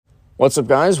What's up,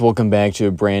 guys? Welcome back to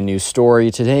a brand new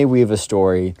story. Today we have a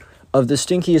story of the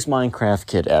stinkiest Minecraft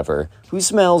kid ever, who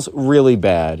smells really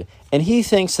bad, and he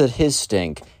thinks that his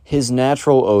stink, his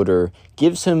natural odor,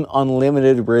 gives him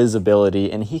unlimited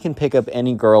visibility, and he can pick up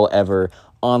any girl ever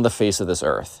on the face of this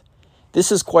earth.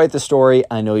 This is quite the story.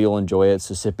 I know you'll enjoy it,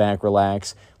 so sit back,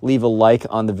 relax, leave a like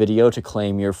on the video to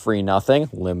claim your free nothing,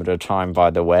 limited time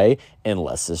by the way, and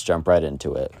let's just jump right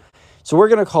into it. So we're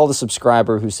going to call the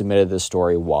subscriber who submitted this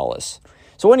story Wallace.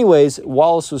 So anyways,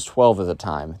 Wallace was 12 at the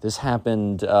time. This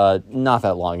happened not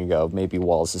that long ago. Maybe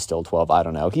Wallace is still 12. I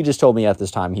don't know. He just told me at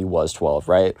this time he was 12,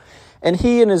 right? And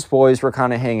he and his boys were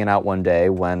kind of hanging out one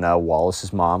day when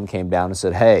Wallace's mom came down and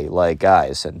said, hey,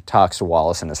 guys, and talks to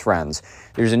Wallace and his friends.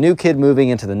 There's a new kid moving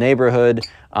into the neighborhood.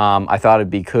 I thought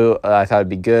it'd be cool. I thought it'd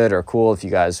be good or cool if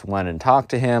you guys went and talked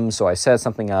to him. So I set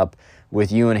something up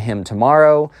with you and him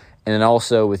tomorrow, and then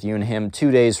also with you and him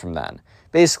 2 days from then.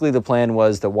 Basically, the plan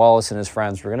was that Wallace and his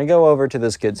friends were going to go over to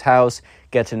this kid's house,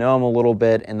 get to know him a little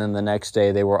bit, and then the next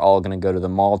day they were all going to go to the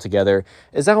mall together,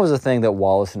 as that was a thing that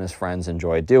Wallace and his friends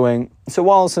enjoyed doing. So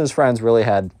Wallace and his friends really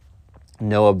had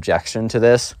no objection to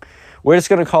this. We're just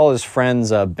going to call his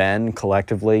friends Ben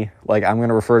collectively. I'm going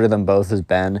to refer to them both as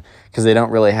Ben because they don't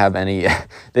really have any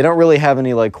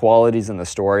qualities in the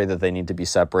story that they need to be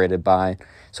separated by.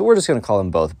 So we're just going to call them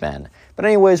both Ben. But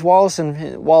anyways, we'll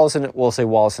say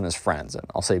Wallace and his friends, and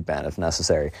I'll say Ben if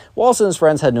necessary. Wallace and his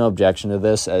friends had no objection to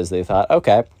this, as they thought,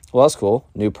 okay, well, that's cool.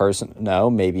 New person, no,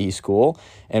 maybe he's cool.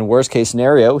 And worst case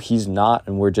scenario, he's not,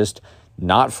 and we're just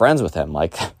not friends with him.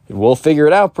 We'll figure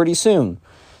it out pretty soon.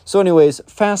 So anyways,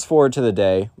 fast forward to the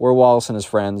day where Wallace and his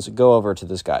friends go over to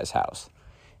this guy's house.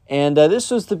 And this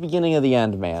was the beginning of the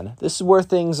end, man. This is where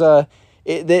things,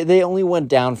 they only went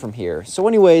down from here. So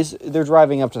anyways, they're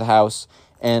driving up to the house,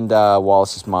 and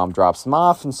Wallace's mom drops them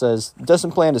off and says,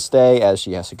 doesn't plan to stay as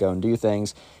she has to go and do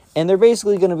things. And they're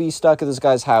basically going to be stuck at this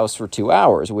guy's house for 2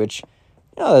 hours, which,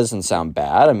 doesn't sound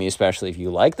bad. I mean, especially if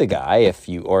you like the guy,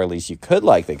 or at least you could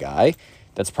like the guy,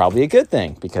 that's probably a good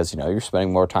thing because, you're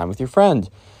spending more time with your friend.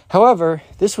 However,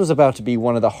 this was about to be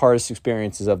one of the hardest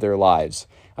experiences of their lives.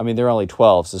 I mean, they're only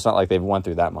 12, so it's not like they've went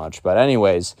through that much. But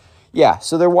anyways, yeah,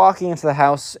 so they're walking into the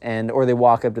house, or they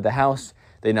walk up to the house,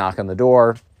 they knock on the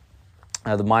door.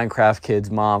 The Minecraft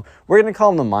kid's mom, we're going to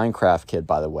call him the Minecraft kid,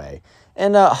 by the way.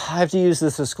 And I have to use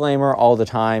this disclaimer all the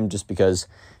time just because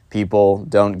people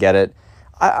don't get it.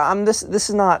 This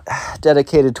is not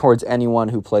dedicated towards anyone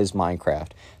who plays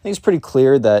Minecraft. I think it's pretty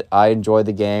clear that I enjoy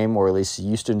the game, or at least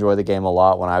used to enjoy the game a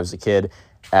lot when I was a kid,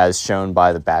 as shown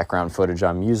by the background footage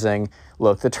I'm using.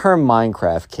 Look, the term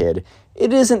Minecraft kid,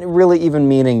 it isn't really even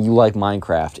meaning you like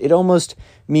Minecraft. It almost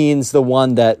means the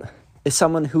one that is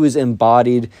someone who is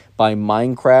embodied by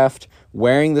Minecraft,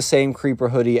 wearing the same creeper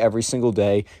hoodie every single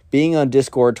day, being on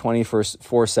Discord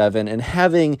 24/7, and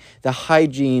having the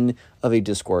hygiene of a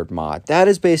Discord mod. That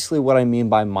is basically what I mean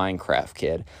by Minecraft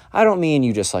kid. I don't mean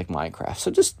you just like Minecraft. So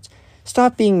just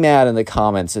stop being mad in the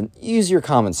comments and use your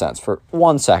common sense for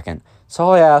 1 second. So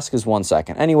all I ask is 1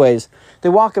 second. Anyways, they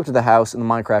walk up to the house, and the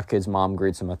Minecraft kid's mom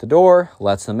greets them at the door,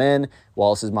 lets them in.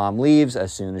 Wallace's mom leaves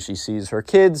as soon as she sees her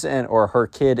kids or her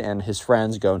kid and his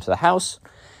friends go into the house.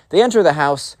 They enter the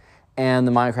house, and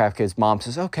the Minecraft kid's mom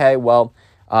says, okay, well,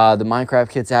 the Minecraft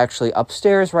kid's actually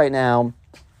upstairs right now.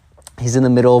 He's in the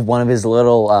middle of one of his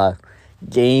little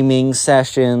gaming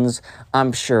sessions.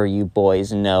 I'm sure you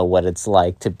boys know what it's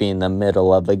like to be in the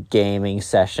middle of a gaming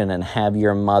session and have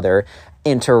your mother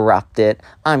interrupt it.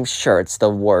 I'm sure it's the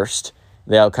worst.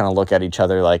 They all kind of look at each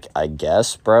other like, I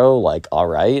guess, bro, all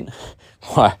right.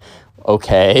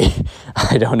 Okay.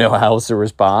 I don't know how else to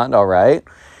respond. All right.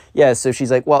 Yeah, so she's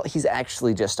like, well, he's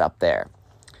actually just up there.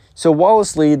 So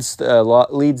Wallace leads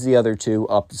the other two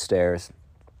up the stairs,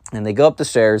 and they go up the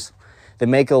stairs, they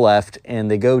make a left,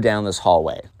 and they go down this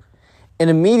hallway. And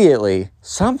immediately,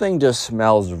 something just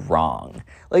smells wrong.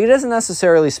 It doesn't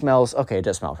necessarily smell, okay, it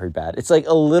does smell pretty bad. It's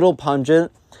a little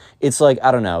pungent. It's I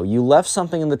don't know, you left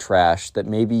something in the trash that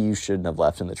maybe you shouldn't have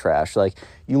left in the trash.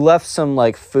 You left some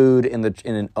food in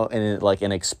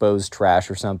an exposed trash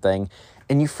or something,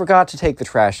 and you forgot to take the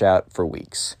trash out for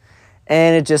weeks.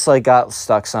 And it just got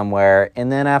stuck somewhere,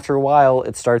 and then after a while,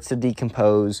 it starts to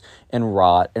decompose and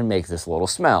rot and make this little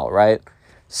smell, right?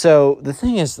 So the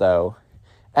thing is, though,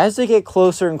 as they get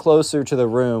closer and closer to the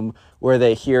room where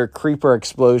they hear creeper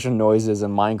explosion noises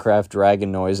and Minecraft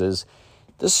dragon noises,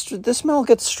 the smell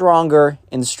gets stronger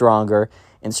and stronger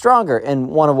and stronger. And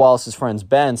one of Wallace's friends,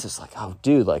 Ben, says oh,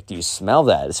 dude, do you smell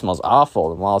that? It smells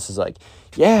awful. And Wallace is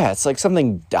yeah, it's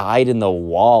something died in the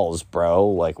walls, bro.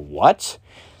 What?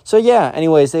 So yeah,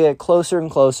 anyways, they get closer and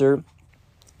closer.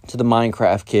 to the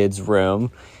Minecraft kid's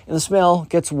room, and the smell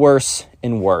gets worse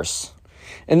and worse.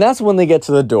 And that's when they get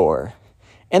to the door,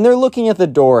 and they're looking at the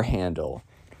door handle.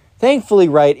 Thankfully,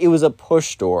 right, it was a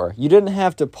push door. You didn't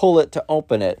have to pull it to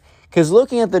open it, because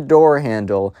looking at the door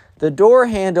handle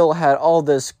had all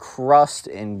this crust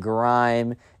and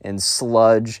grime and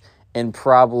sludge and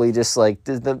probably just like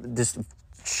this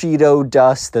Cheeto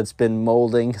dust that's been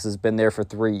molding because it's been there for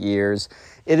 3 years.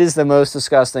 It is the most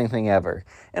disgusting thing ever.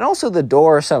 And also the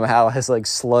door somehow has like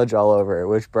sludge all over it,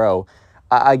 which, bro,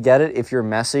 I get it if you're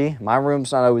messy. My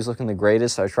room's not always looking the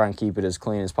greatest. I try and keep it as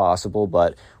clean as possible,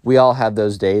 but we all have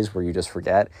those days where you just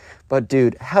forget. But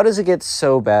dude, how does it get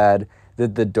so bad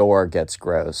that the door gets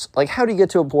gross? Like, how do you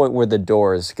get to a point where the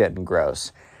door is getting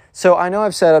gross? So I know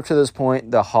I've said up to this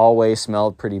point the hallway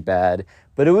smelled pretty bad,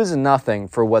 but it was nothing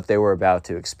for what they were about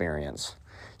to experience.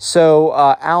 So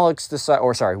Wallace,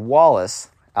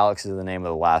 Alex is the name of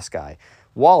the last guy,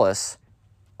 Wallace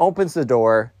opens the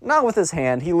door, not with his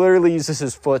hand, he literally uses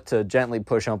his foot to gently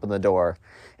push open the door.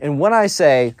 And when I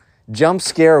say jump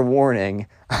scare warning,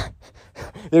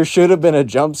 there should have been a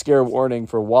jump scare warning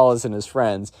for Wallace and his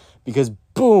friends, because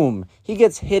boom, he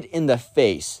gets hit in the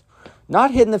face.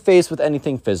 Not hit in the face with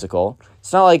anything physical.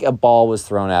 It's not like a ball was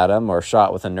thrown at him or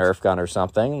shot with a Nerf gun or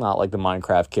something. Not like the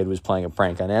Minecraft kid was playing a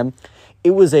prank on him.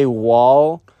 It was a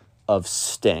wall of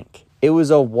stink. It was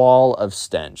a wall of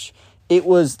stench. It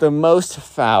was the most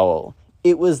foul.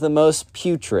 It was the most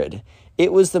putrid.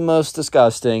 It was the most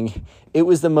disgusting. It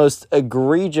was the most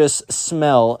egregious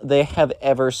smell they have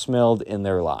ever smelled in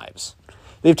their lives.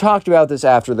 They've talked about this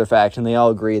after the fact, and they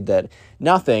all agreed that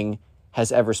nothing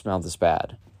has ever smelled this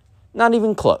bad. Not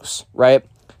even close, right?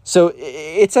 So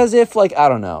it's as if, like, I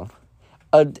don't know,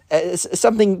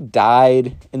 something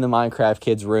died in the Minecraft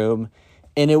kid's room,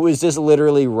 and it was just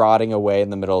literally rotting away in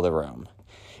the middle of the room.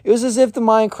 It was as if the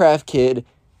Minecraft kid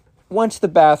went to the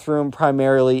bathroom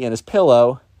primarily in his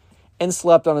pillow and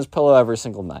slept on his pillow every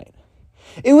single night.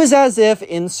 It was as if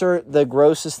insert the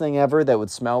grossest thing ever that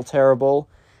would smell terrible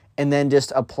and then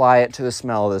just apply it to the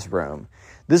smell of this room.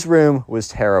 This room was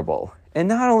terrible. And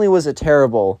not only was it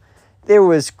terrible, there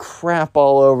was crap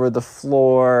all over the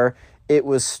floor. It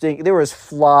was there was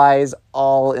flies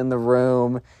all in the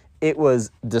room. It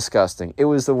was disgusting. It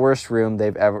was the worst room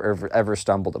they've ever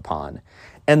stumbled upon.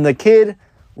 And the kid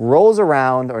rolls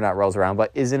around, or not rolls around,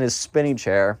 but is in his spinning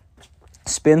chair,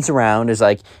 spins around, is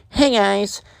like, "Hey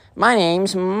guys, my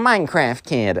name's Minecraft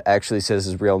Kid." Actually says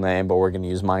his real name, but we're going to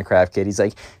use Minecraft Kid. He's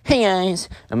like, "Hey guys,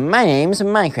 my name's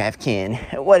Minecraft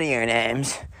Kid. What are your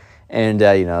names?" And,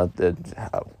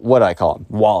 what do I call him?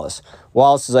 Wallace.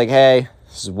 Wallace is like, "Hey,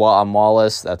 I'm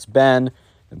Wallace. That's Ben."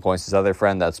 And points to his other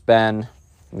friend. That's Ben.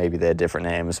 Maybe they had different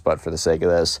names, but for the sake of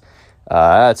this,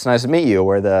 it's nice to meet you.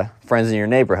 We're the friends in your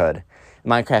neighborhood.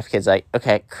 Minecraft Kid's like,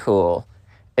 "Okay, cool.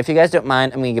 If you guys don't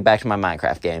mind, I'm going to get back to my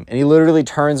Minecraft game." And he literally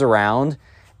turns around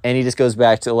and he just goes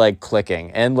back to, like, clicking.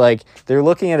 And, like, they're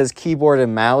looking at his keyboard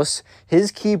and mouse.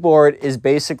 His keyboard is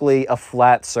basically a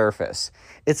flat surface.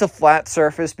 It's a flat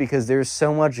surface because there's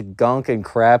so much gunk and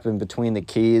crap in between the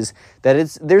keys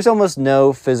that there's almost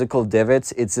no physical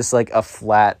divots. It's just like a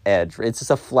flat edge. It's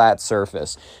just a flat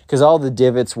surface because all the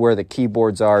divots where the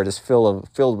keyboards are just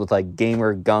filled with, like,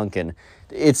 gamer gunk, and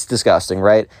it's disgusting,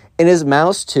 right? And his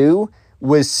mouse, too,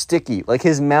 was sticky. Like,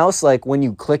 his mouse, like, when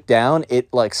you click down, it,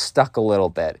 like, stuck a little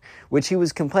bit, which he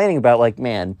was complaining about, like,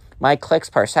 "Man, my clicks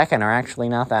per second are actually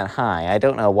not that high. I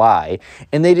don't know why."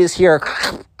 And they just hear,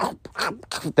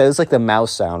 that was like the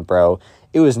mouse sound, bro.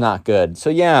 It was not good.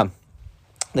 So, yeah,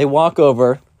 they walk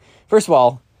over. First of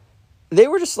all, they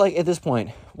were just, like, at this point,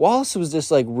 Wallace was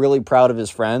just, like, really proud of his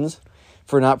friends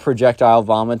for not projectile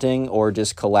vomiting or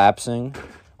just collapsing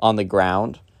on the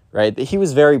ground. Right? He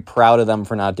was very proud of them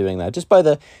for not doing that, just by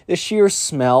the sheer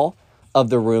smell of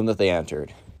the room that they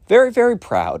entered. Very, very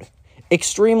proud.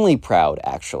 Extremely proud,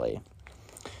 actually.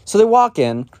 So they walk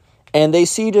in, and they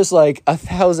see just like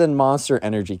 1,000 Monster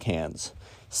Energy cans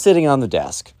sitting on the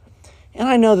desk. And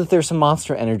I know that there's some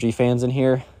Monster Energy fans in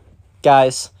here.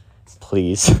 Guys,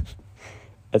 please.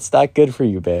 It's not good for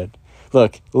you, man.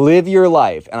 Look, live your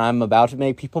life, and I'm about to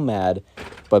make people mad,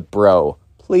 but bro,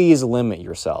 please limit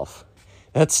yourself.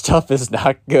 That stuff is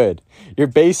not good. You're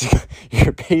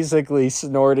basically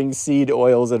snorting seed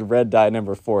oils and red dye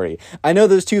number 40. I know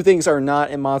those two things are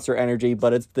not in Monster Energy,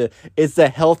 but it's the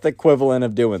health equivalent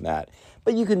of doing that.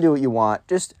 But you can do what you want.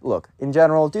 Just look, in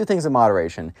general, do things in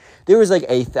moderation. There was like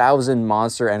 1,000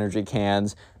 Monster Energy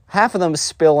cans, half of them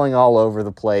spilling all over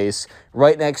the place,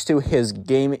 right next to his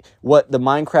what the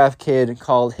Minecraft kid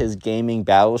called his gaming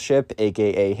battleship,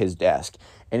 aka his desk.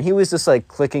 And he was just like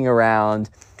clicking around.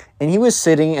 And he was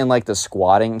sitting in, like, the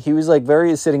squatting. He was, like,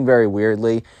 sitting very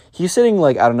weirdly. He's sitting,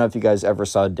 like, I don't know if you guys ever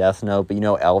saw Death Note, but you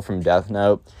know L from Death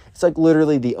Note. It's, like,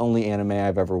 literally the only anime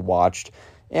I've ever watched.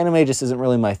 Anime just isn't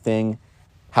really my thing.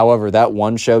 However, that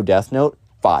one show, Death Note,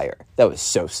 fire. That was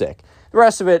so sick. The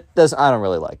rest of it, I don't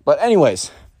really like. But anyways,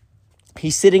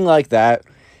 he's sitting like that,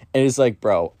 and he's like,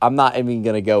 bro, I'm not even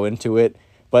going to go into it.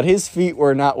 But his feet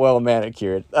were not well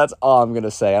manicured. That's all I'm going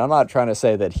to say. And I'm not trying to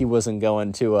say that he wasn't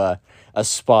going to a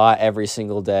spa every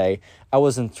single day. I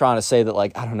wasn't trying to say that,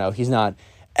 like, I don't know, he's not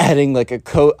adding, like, a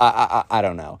coat. I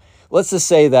don't know. Let's just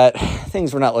say that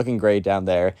things were not looking great down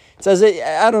there. It says,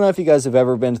 I don't know if you guys have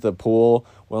ever been to the pool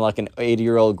when, like, an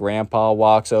 80-year-old grandpa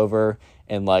walks over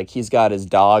and, like, he's got his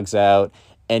dogs out,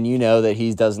 and you know that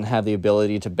he doesn't have the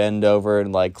ability to bend over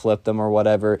and, like, clip them or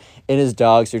whatever, and his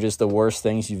dogs are just the worst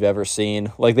things you've ever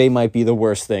seen. Like, they might be the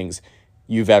worst things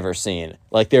you've ever seen.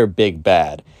 Like, they're big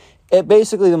bad.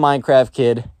 Basically, the Minecraft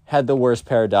kid had the worst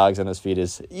pair of dogs on his feet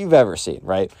as you've ever seen,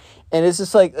 right? And it's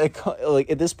just like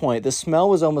at this point, the smell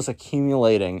was almost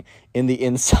accumulating in the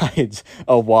insides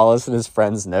of Wallace and his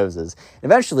friends' noses.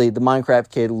 Eventually, the Minecraft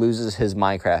kid loses his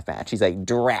Minecraft match. He's like,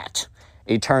 drat.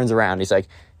 He turns around. He's like,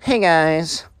 hey,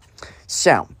 guys.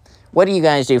 So, what do you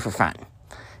guys do for fun?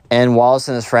 And Wallace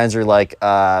and his friends are like,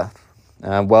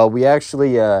 well, we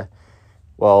actually, I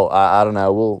don't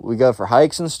know. We go for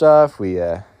hikes and stuff. We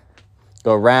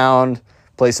go around,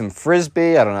 play some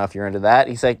frisbee. I don't know if you're into that.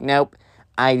 He's like, nope,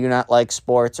 I do not like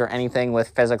sports or anything with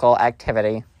physical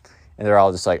activity. And they're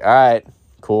all just like, all right,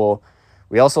 cool.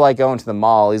 We also like going to the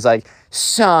mall. He's like,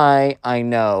 sigh, I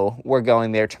know, we're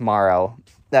going there tomorrow.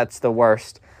 That's the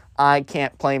worst. I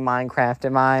can't play Minecraft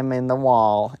if I'm in the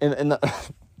wall.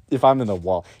 If I'm in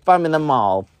the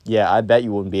mall, yeah, I bet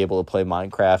you wouldn't be able to play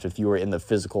Minecraft if you were in the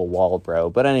physical wall, bro.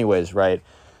 But anyways, right,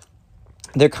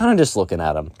 they're kind of just looking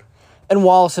at him. And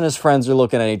Wallace and his friends are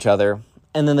looking at each other,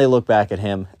 and then they look back at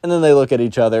him, and then they look at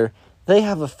each other. They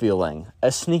have a feeling,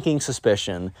 a sneaking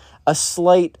suspicion, a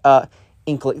slight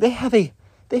inkling. They have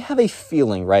a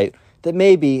feeling, right, that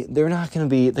maybe they're not going to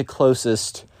be the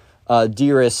closest,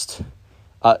 dearest,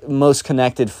 most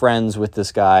connected friends with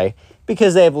this guy,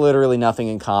 because they have literally nothing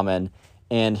in common,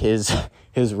 and his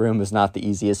room is not the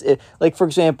easiest. Like, for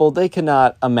example, they could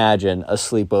not imagine a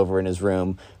sleepover in his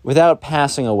room without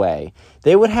passing away.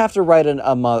 They would have to write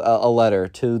a letter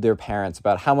to their parents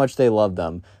about how much they loved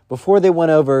them before they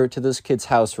went over to this kid's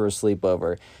house for a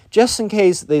sleepover, just in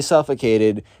case they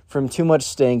suffocated from too much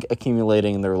stink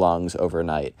accumulating in their lungs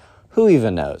overnight. Who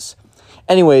even knows?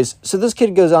 Anyways, so this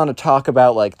kid goes on to talk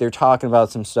about, like, they're talking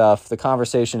about some stuff. The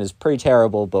conversation is pretty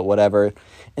terrible, but whatever.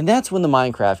 And that's when the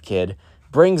Minecraft kid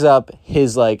brings up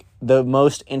his, like, the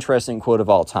most interesting quote of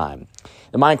all time.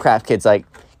 The Minecraft kid's like,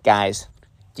 guys,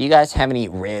 do you guys have any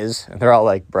Riz? And they're all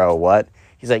like, bro, what?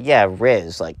 He's like, yeah,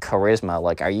 Riz, like, charisma.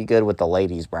 Like, are you good with the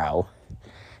ladies, bro?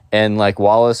 And, like,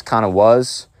 Wallace kind of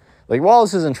was. Like,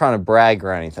 Wallace isn't trying to brag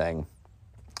or anything,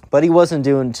 but he wasn't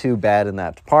doing too bad in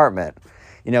that department.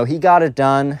 You know, he got it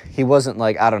done. He wasn't,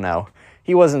 like, I don't know.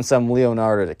 He wasn't some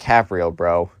Leonardo DiCaprio,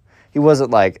 bro. He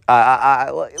wasn't like,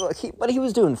 but he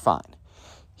was doing fine.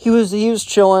 He was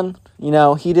chilling, you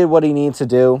know, he did what he needed to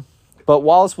do, but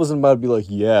Wallace wasn't about to be like,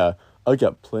 yeah, I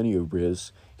got plenty of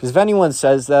Riz. Because if anyone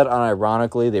says that,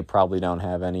 unironically, they probably don't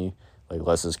have any. Like,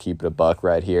 let's just keep it a buck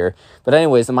right here. But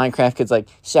anyways, the Minecraft kid's like,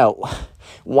 so,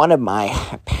 one of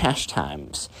my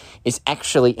pastimes is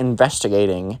actually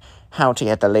investigating how to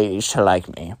get the ladies to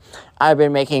like me. I've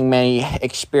been making many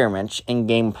experiments and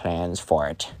game plans for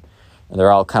it. And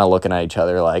they're all kind of looking at each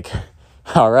other like,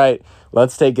 all right,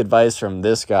 let's take advice from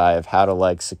this guy of how to,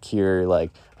 like, secure,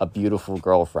 like, a beautiful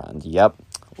girlfriend. Yep,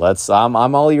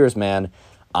 I'm all ears, man.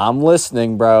 I'm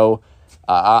listening, bro.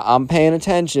 I'm paying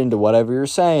attention to whatever you're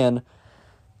saying.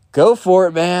 Go for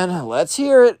it, man. Let's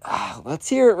hear it. Let's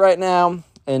hear it right now.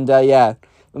 And, yeah,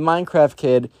 the Minecraft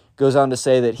kid goes on to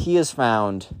say that he has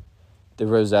found the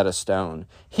Rosetta Stone.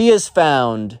 He has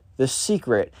found the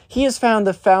secret. He has found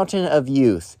the fountain of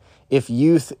youth, if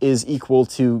youth is equal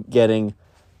to getting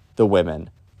the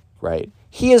women, right?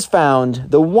 He has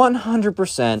found the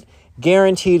 100%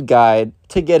 guaranteed guide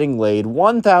to getting laid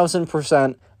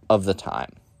 1,000% of the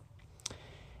time.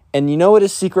 And you know what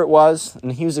his secret was?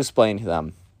 And he was explaining to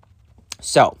them.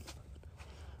 So,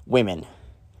 women,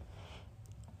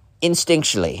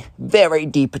 instinctually, very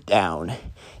deep down,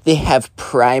 they have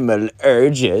primal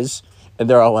urges. And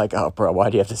they're all like, oh, bro, why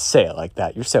do you have to say it like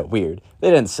that? You're so weird. They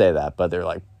didn't say that, but they're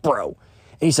like, bro.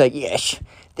 And he's like, yes,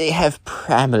 they have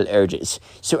primal urges.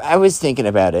 So I was thinking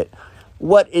about it.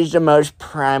 What is the most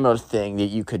primal thing that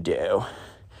you could do?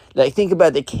 Like, think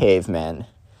about the cavemen.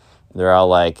 They're all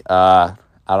like, I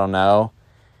don't know,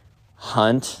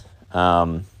 hunt.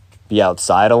 be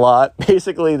outside a lot.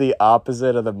 Basically the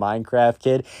opposite of the Minecraft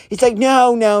kid. He's like,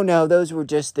 no, those were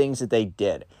just things that they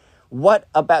did. What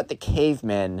about the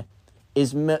cavemen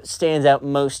stands out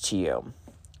most to you?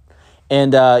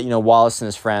 And, Wallace and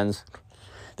his friends,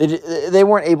 they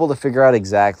weren't able to figure out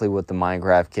exactly what the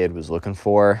Minecraft kid was looking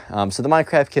for. So the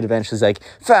Minecraft kid eventually is like,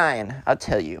 fine, I'll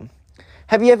tell you.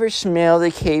 Have you ever smelled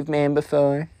a caveman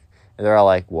before? And they're all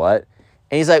like, what?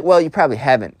 And he's like, well, you probably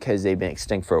haven't because they've been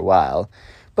extinct for a while.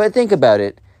 But think about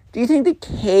it. Do you think the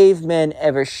cavemen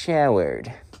ever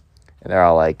showered? And they're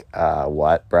all like,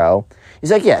 what, bro?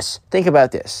 He's like, yes, think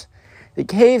about this. The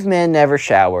cavemen never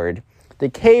showered. The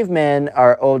cavemen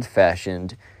are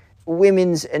old-fashioned.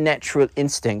 Women's natural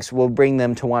instincts will bring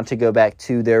them to want to go back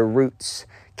to their roots.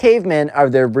 Cavemen are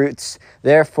their roots.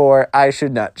 Therefore, I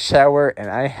should not shower, and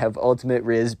I have ultimate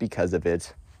riz because of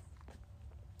it.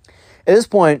 At this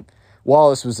point,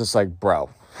 Wallace was just like, bro,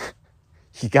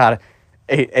 you gotta...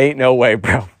 Ain't no way,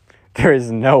 bro. There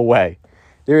is no way.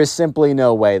 There is simply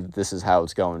no way that this is how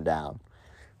it's going down.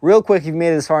 Real quick, if you've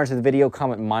made it this far into the video,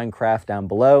 comment Minecraft down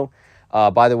below.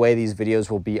 By the way, these videos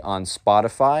will be on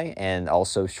Spotify, and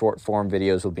also short form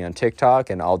videos will be on TikTok,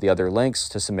 and all the other links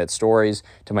to submit stories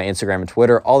to my Instagram and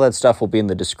Twitter. All that stuff will be in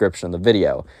the description of the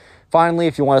video. Finally,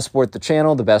 if you want to support the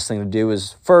channel, the best thing to do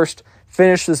is first,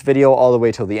 finish this video all the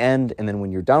way till the end, and then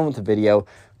when you're done with the video,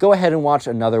 go ahead and watch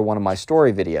another one of my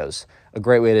story videos. A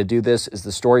great way to do this is the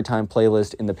Storytime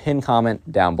playlist in the pinned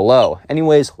comment down below.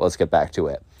 Anyways, let's get back to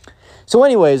it. So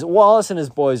anyways, Wallace and his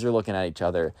boys are looking at each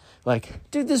other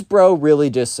like, did bro really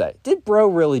just say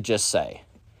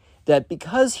that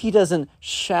because he doesn't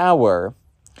shower,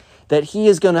 that he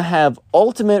is going to have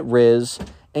ultimate riz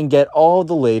and get all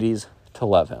the ladies to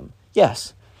love him?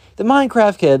 Yes, the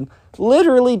Minecraft kid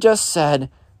literally just said,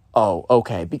 oh,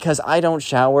 okay, because I don't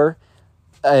shower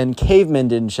and cavemen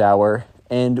didn't shower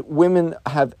and women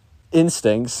have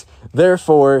instincts,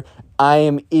 therefore I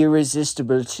am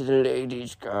irresistible to the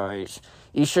ladies, guys.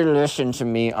 You should listen to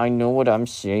me. I know what I'm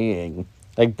saying.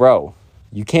 Like, bro,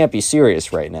 you can't be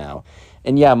serious right now.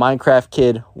 And yeah, Minecraft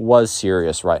kid was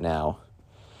serious right now.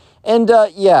 And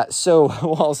yeah, so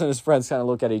Wallace and his friends kind of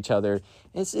look at each other.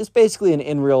 It's basically an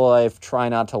in real life try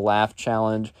not to laugh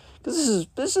challenge. Because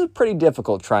this is a pretty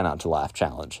difficult try not to laugh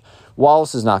challenge.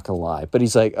 Wallace is not gonna lie, but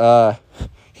he's like,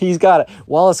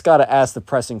 Wallace gotta ask the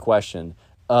pressing question.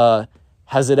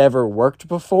 Has it ever worked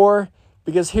before?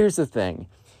 Because here's the thing.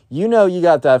 You know you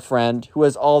got that friend who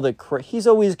has all the... he's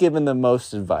always giving the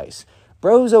most advice.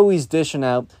 Bro's always dishing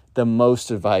out the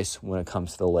most advice when it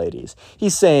comes to the ladies.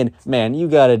 He's saying, man, you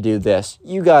gotta do this.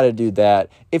 You gotta do that.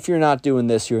 If you're not doing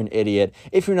this, you're an idiot.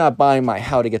 If you're not buying my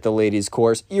How to Get the Ladies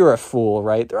course, you're a fool,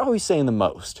 right? They're always saying the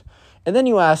most. And then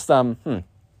you ask them,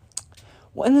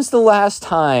 when is the last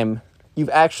time you've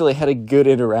actually had a good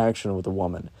interaction with a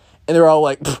woman? And they're all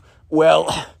like,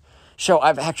 well, so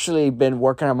I've actually been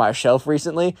working on my shelf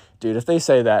recently. Dude, if they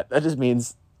say that, that just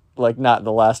means, like, not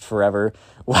the last forever.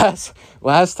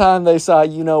 Last time they saw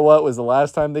You Know What was the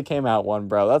last time they came out one,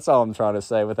 bro. That's all I'm trying to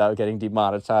say without getting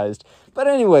demonetized. But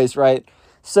anyways, right?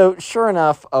 So, sure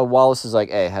enough, Wallace is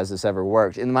like, hey, has this ever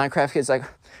worked? And the Minecraft kid's like,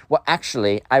 well,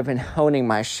 actually, I've been honing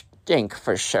my stink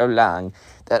for so long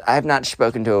that I've not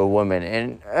spoken to a woman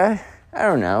in... I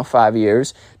don't know, 5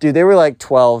 years. Dude, they were like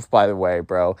 12, by the way,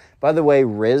 bro. By the way,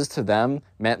 riz to them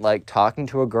meant like talking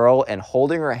to a girl and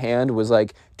holding her hand was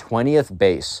like 20th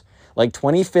base. Like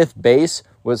 25th base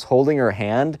was holding her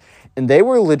hand. And they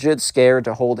were legit scared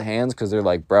to hold hands because they're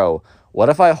like, bro, what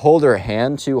if I hold her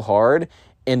hand too hard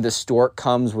and the stork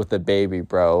comes with the baby,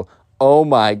 bro? Oh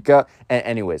my God.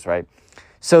 Anyways, right?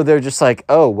 So they're just like,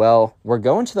 oh, well, we're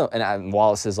going to the... And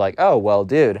Wallace is like, oh, well,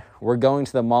 dude, we're going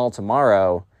to the mall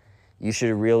tomorrow. You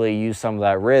should really use some of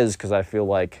that riz because I feel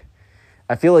like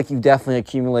you've definitely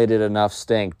accumulated enough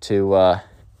stink to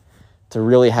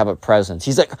really have a presence.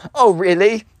 He's like, oh,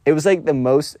 really? It was like the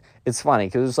most... It's funny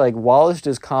because it's like Wallace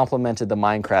just complimented the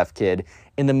Minecraft kid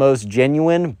in the most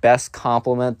genuine, best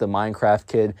compliment the Minecraft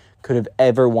kid could have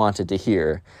ever wanted to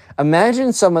hear.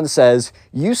 Imagine someone says,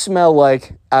 you smell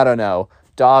like, I don't know,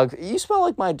 you smell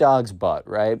like my dog's butt,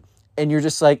 right? And you're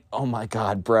just like, oh my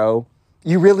God, bro,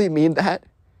 you really mean that?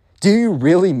 Do you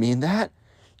really mean that?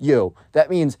 Yo, that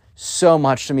means so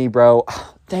much to me, bro.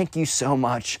 Thank you so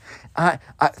much.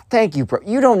 Thank you, bro.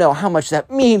 You don't know how much that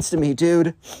means to me,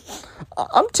 dude.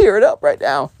 I'm tearing up right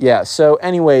now. Yeah, so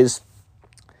anyways,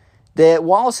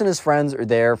 Wallace and his friends are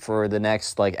there for the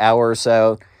next, like, hour or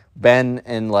so. Ben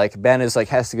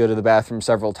has to go to the bathroom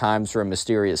several times for a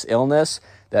mysterious illness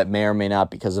that may or may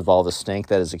not because of all the stink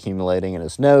that is accumulating in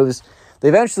his nose. They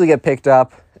eventually get picked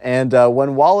up, and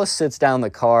when Wallace sits down in the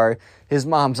car, his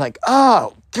mom's like,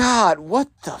 "Oh, God, what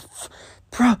the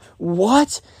bro,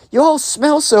 what? You all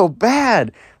smell so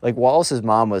bad." Like, Wallace's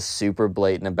mom was super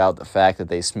blatant about the fact that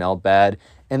they smelled bad,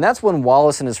 and that's when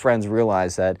Wallace and his friends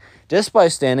realized that just by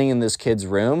standing in this kid's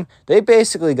room, they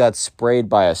basically got sprayed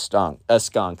by a skunk.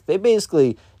 They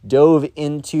basically dove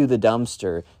into the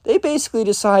dumpster. They basically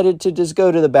decided to just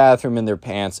go to the bathroom in their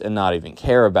pants and not even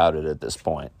care about it at this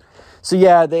point. So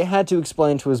yeah, they had to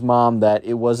explain to his mom that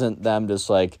it wasn't them just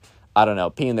like, I don't know,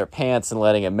 peeing their pants and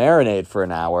letting it marinate for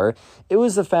an hour. It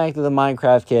was the fact that the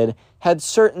Minecraft kid had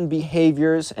certain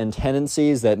behaviors and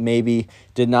tendencies that maybe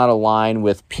did not align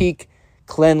with peak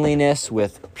cleanliness,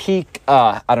 with peak,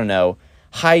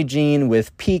 hygiene,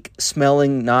 with peak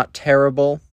smelling not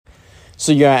terrible.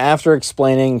 So yeah, after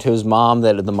explaining to his mom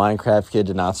that the Minecraft kid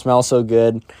did not smell so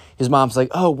good, his mom's like,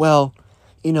 "Oh, well,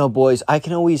 you know, boys, I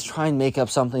can always try and make up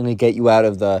something to get you out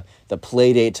of the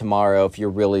play date tomorrow if you're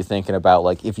really thinking about,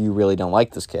 like, if you really don't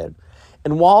like this kid."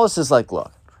 And Wallace is like,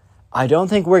 "Look, I don't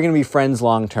think we're going to be friends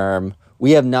long term.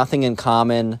 We have nothing in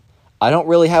common. I don't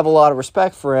really have a lot of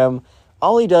respect for him.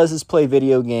 All he does is play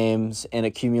video games and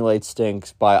accumulate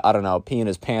stinks by, I don't know, peeing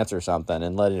his pants or something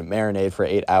and letting it marinate for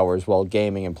 8 hours while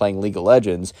gaming and playing League of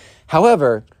Legends.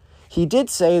 However, he did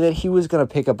say that he was going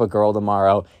to pick up a girl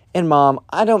tomorrow. And Mom,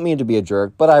 I don't mean to be a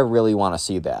jerk, but I really want to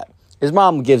see that." His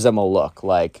mom gives him a look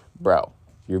like, "Bro,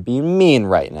 you're being mean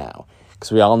right now."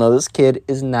 Because we all know this kid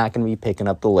is not going to be picking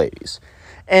up the ladies.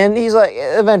 And he's like,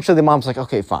 eventually the mom's like,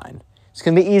 "Okay, fine. It's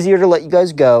going to be easier to let you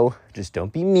guys go. Just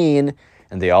don't be mean."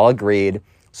 And they all agreed.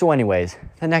 So anyways,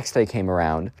 the next day came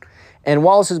around. And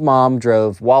Wallace's mom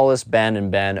drove Wallace, Ben,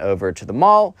 and Ben over to the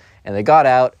mall. And they got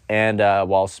out. And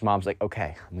Wallace's mom's like,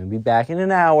 "Okay, I'm going to be back in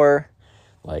an hour.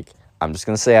 Like, I'm just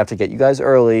going to say I have to get you guys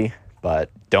early. But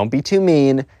don't be too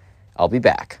mean. I'll be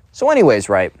back." So anyways,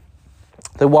 right,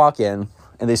 they walk in.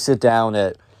 And they sit down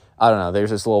at, I don't know,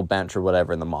 there's this little bench or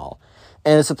whatever in the mall.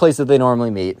 And it's a place that they normally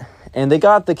meet. And they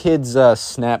got the kid's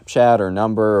Snapchat or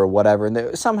number or whatever.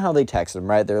 And somehow they text him,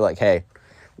 right? They're like, "Hey,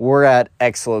 we're at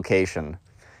X location."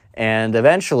 And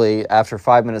eventually, after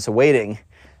 5 minutes of waiting,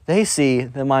 they see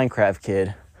the Minecraft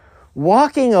kid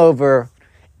walking over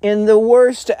in the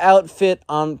worst outfit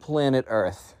on planet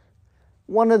Earth.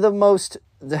 One of the most...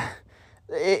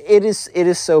 It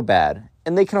is so bad.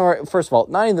 And they can... First of all,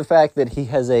 not even the fact that he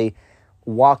has a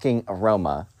walking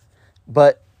aroma,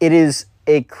 but it is...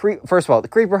 First of all, the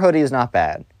creeper hoodie is not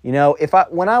bad. You know,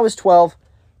 when I was 12,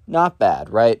 not bad,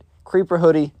 right? Creeper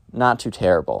hoodie, not too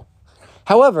terrible.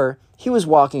 However, he was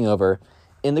walking over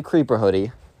in the creeper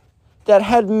hoodie that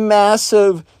had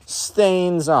massive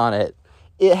stains on it.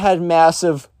 It had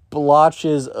massive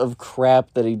blotches of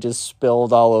crap that he just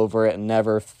spilled all over it and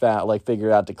never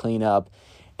figured out to clean up.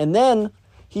 And then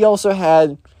he also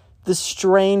had the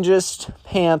strangest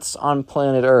pants on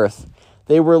planet Earth.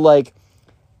 They were like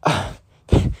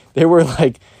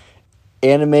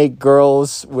anime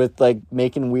girls with like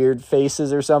making weird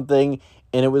faces or something,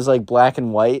 and it was like black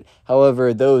and white.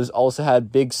 However, those also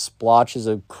had big splotches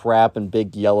of crap and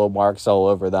big yellow marks all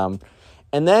over them.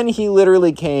 And then he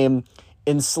literally came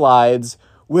in slides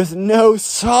with no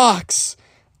socks.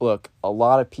 Look, a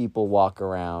lot of people walk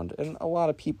around, and a lot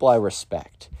of people I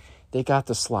respect. They got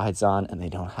the slides on and they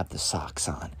don't have the socks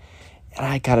on. And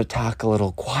I gotta talk a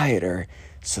little quieter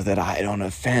so that I don't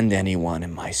offend anyone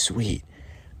in my suite.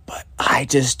 But I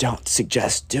just don't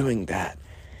suggest doing that.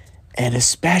 And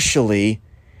especially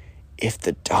if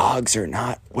the dogs are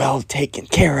not well taken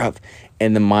care of.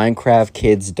 And the Minecraft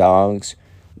kids' dogs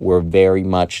were very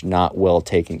much not well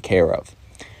taken care of.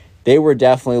 They were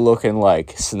definitely looking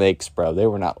like snakes, bro. They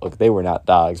were not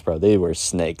dogs, bro. They were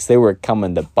snakes. They were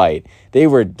coming to bite. They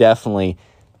were definitely...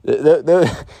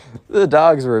 The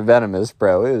dogs were venomous,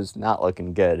 bro. It was not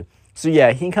looking good. So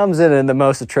yeah, he comes in the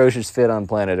most atrocious fit on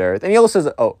planet Earth. And he also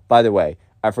says, oh, by the way,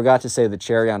 I forgot to say the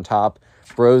cherry on top.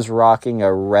 Bro's rocking a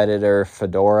Redditor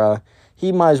fedora.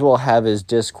 He might as well have his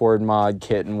Discord mod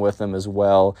kitten with him as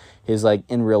well. His, like,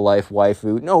 in real life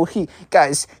waifu. No,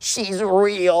 guys, she's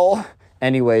real.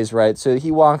 Anyways, right, so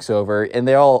he walks over, and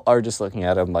they all are just looking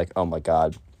at him like, oh my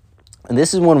god. And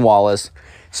this is when Wallace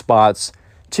spots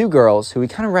two girls who he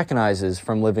kind of recognizes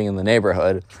from living in the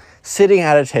neighborhood, sitting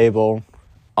at a table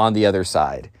on the other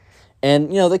side.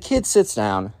 And, you know, the kid sits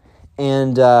down,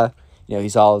 and, you know,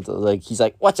 he's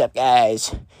like, "What's up,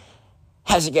 guys?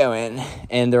 How's it going?"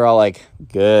 And they're all like,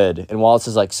 "Good." And Wallace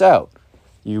is like, "So,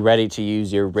 you ready to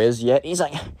use your Riz yet?" He's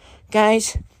like,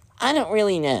 "Guys, I don't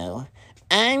really know.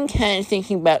 I'm kind of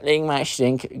thinking about letting my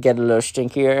stink get a little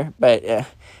stinkier, but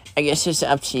I guess it's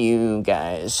up to you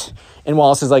guys. And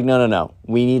Wallace is like, no.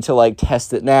 We need to, like,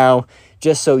 test it now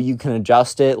just so you can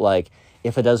adjust it. Like,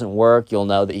 if it doesn't work, you'll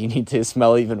know that you need to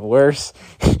smell even worse.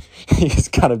 He's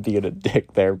kind of being a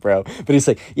dick there, bro. But he's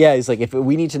like, if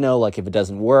we need to know, like, if it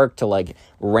doesn't work to, like,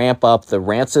 ramp up the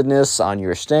rancidness on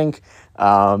your stink.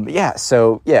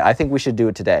 I think we should do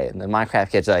it today. And the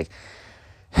Minecraft kid's like,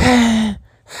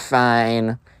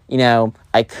 fine. You know,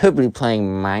 I could be playing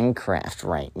Minecraft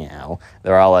right now.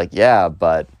 They're all like, yeah,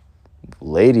 but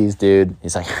ladies, dude.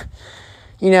 He's like,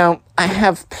 you know, I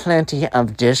have plenty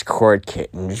of Discord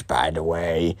kittens, by the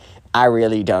way. I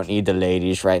really don't need the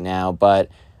ladies right now, but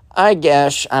I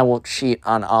guess I will cheat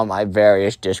on all my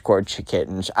various Discord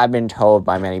kittens. I've been told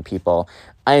by many people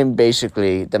I am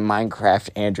basically the Minecraft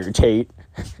Andrew Tate.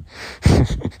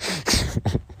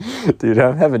 Dude,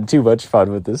 I'm having too much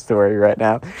fun with this story right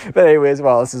now. But anyways,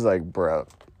 Wallace is like, bro,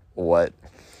 what?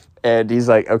 And he's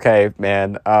like, okay,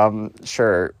 man,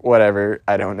 sure, whatever.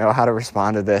 I don't know how to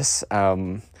respond to this. My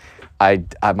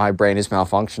brain is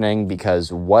malfunctioning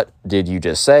because what did you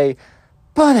just say?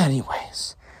 But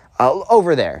anyways,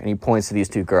 over there. And he points to these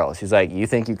two girls. He's like, you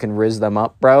think you can riz them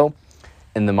up, bro?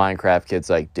 And the Minecraft kid's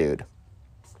like, dude,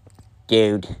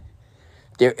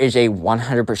 there is a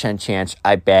 100% chance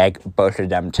I bag both of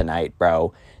them tonight,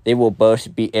 bro. They will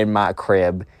both be in my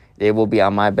crib. They will be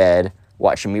on my bed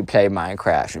watching me play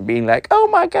Minecraft and being like, oh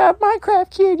my God, Minecraft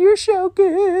kid, you're so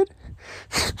good.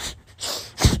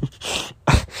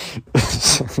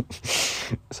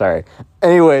 Sorry.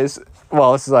 Anyways,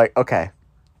 Wallace is like, okay,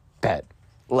 bet.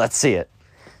 Let's see it.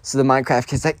 So the Minecraft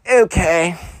kid's like,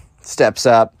 okay. Steps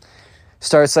up.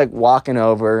 Starts like walking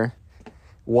over.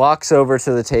 Walks over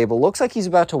to the table. Looks like he's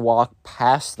about to walk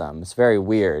past them. It's very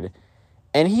weird.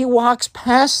 And he walks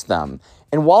past them.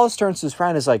 And Wallace turns to his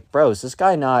friend and is like, bro, is this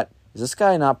guy not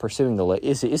pursuing the lady?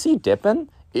 Is he dipping?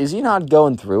 Is he not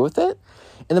going through with it?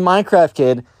 And the Minecraft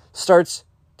kid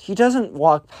he doesn't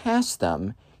walk past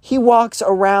them. He walks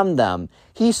around them.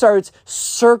 He starts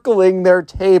circling their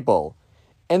table.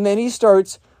 And then he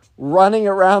starts running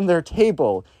around their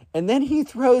table. And then he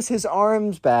throws his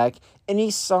arms back and he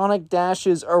sonic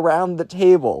dashes around the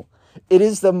table. It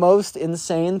is the most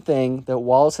insane thing that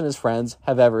Wallace and his friends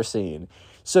have ever seen.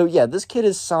 So yeah, this kid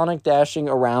is sonic dashing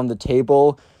around the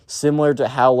table, similar to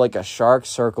how like a shark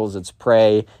circles its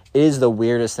prey. It is the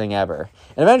weirdest thing ever.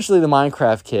 And eventually the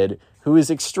Minecraft kid, who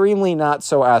is extremely not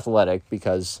so athletic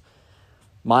because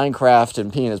Minecraft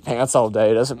and peeing his pants all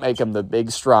day doesn't make him the big,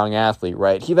 strong athlete,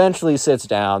 right? He eventually sits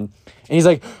down, and he's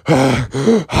like,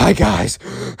 hi, guys.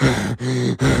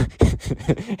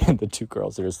 And the two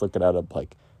girls are just looking at him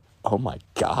like, oh, my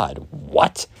God,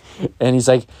 what? And he's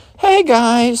like, hey,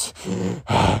 guys,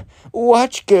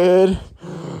 what's good?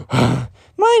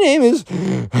 My name is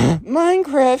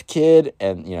Minecraft Kid.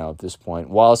 And, you know, at this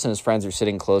point, Wallace and his friends are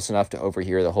sitting close enough to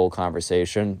overhear the whole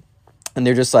conversation. And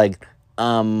they're just like,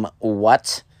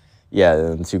 what? Yeah,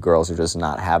 the two girls are just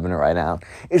not having it right now.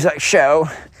 He's like, so,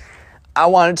 I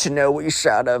wanted to know what you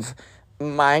thought of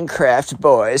Minecraft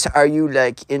boys. Are you,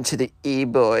 like, into the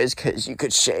e-boys? Because you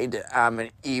could say that I'm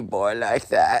an e-boy like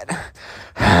that.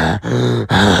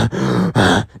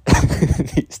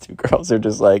 These two girls are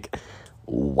just like,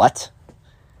 what?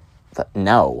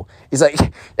 No. He's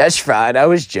like, that's fine. I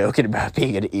was joking about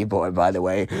being an e-boy, by the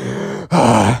way.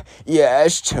 Yeah,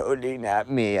 it's totally not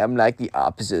me. I'm like the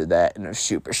opposite of that in a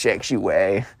super sexy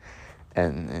way.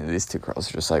 And these two girls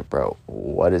are just like, bro,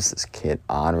 what is this kid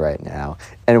on right now?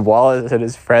 And Wallace and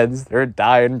his friends, they're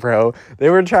dying, bro. They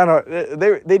were trying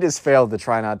to, they just failed the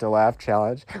try not to laugh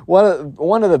challenge.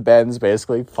 One of the Bens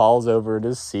basically falls over in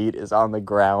his seat, is on the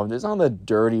ground, is on the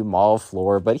dirty mall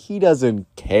floor, but he doesn't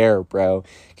care, bro.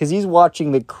 Because he's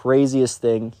watching the craziest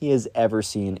thing he has ever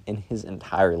seen in his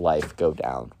entire life go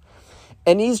down.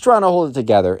 And he's trying to hold it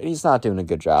together, and he's not doing a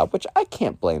good job, which I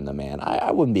can't blame the man. I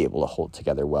wouldn't be able to hold it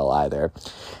together well either.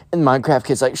 And Minecraft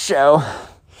Kid's like, so,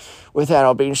 with that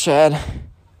all being said,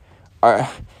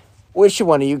 which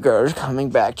one of you girls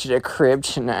coming back to the crib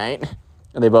tonight?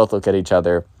 And they both look at each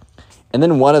other. And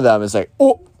then one of them is like,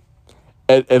 oh.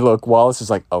 And look, Wallace is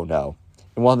like, oh no.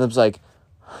 And one of them's like,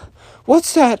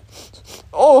 what's that?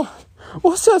 Oh,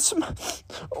 what's that?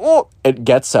 Oh. It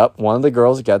gets up. One of the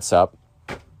girls gets up,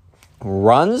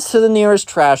 runs to the nearest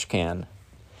trash can,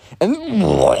 and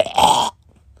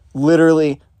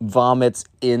literally vomits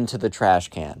into the trash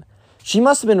can. She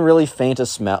must have been really faint of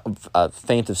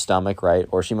stomach, right?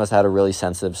 Or she must have had a really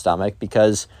sensitive stomach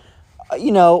because,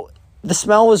 the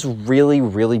smell was really,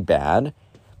 really bad.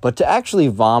 But to actually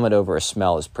vomit over a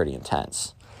smell is pretty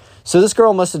intense. So this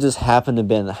girl must have just happened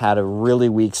to had a really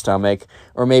weak stomach,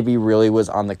 or maybe really was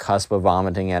on the cusp of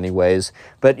vomiting anyways.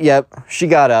 But yep, she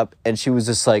got up and she was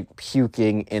just like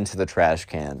puking into the trash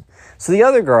can. So the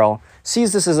other girl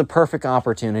sees this as a perfect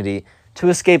opportunity to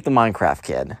escape the Minecraft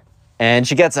kid. And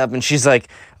she gets up and she's like,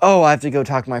 oh, I have to go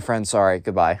talk to my friend. Sorry,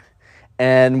 goodbye.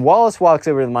 And Wallace walks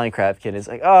over to the Minecraft kid and is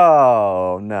like,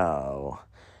 oh, no.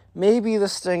 Maybe the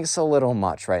stink's a little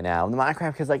much right now. And the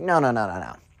Minecraft kid's like, no.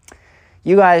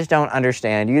 You guys don't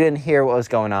understand. You didn't hear what was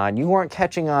going on. You weren't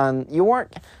catching on. You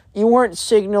weren't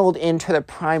signaled into the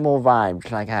primal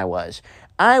vibes like I was.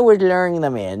 I was luring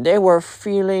them in. They were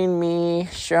feeling me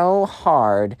so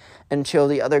hard until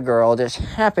the other girl just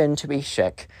happened to be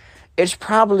sick. It's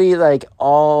probably like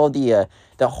all the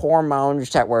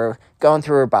hormones that were going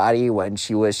through her body when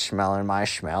she was smelling my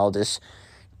smell. Just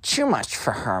too much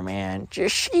for her, man.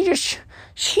 She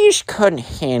just couldn't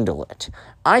handle it.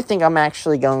 I think I'm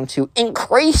actually going to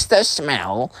increase the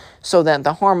smell so that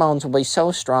the hormones will be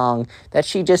so strong that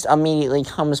she just immediately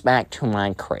comes back to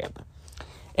my crib.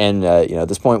 And, at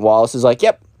this point, Wallace is like,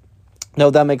 yep,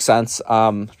 no, that makes sense.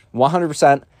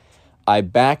 100%, I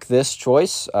back this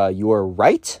choice. You are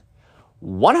right.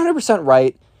 100%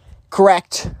 right.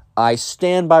 Correct. I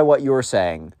stand by what you were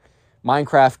saying.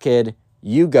 Minecraft kid,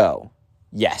 you go.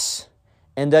 Yes.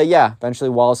 And, eventually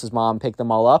Wallace's mom picked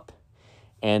them all up.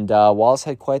 And Wallace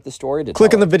had quite the story to tell.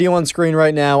 Click on the video on screen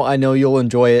right now. I know you'll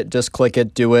enjoy it. Just click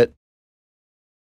it. Do it.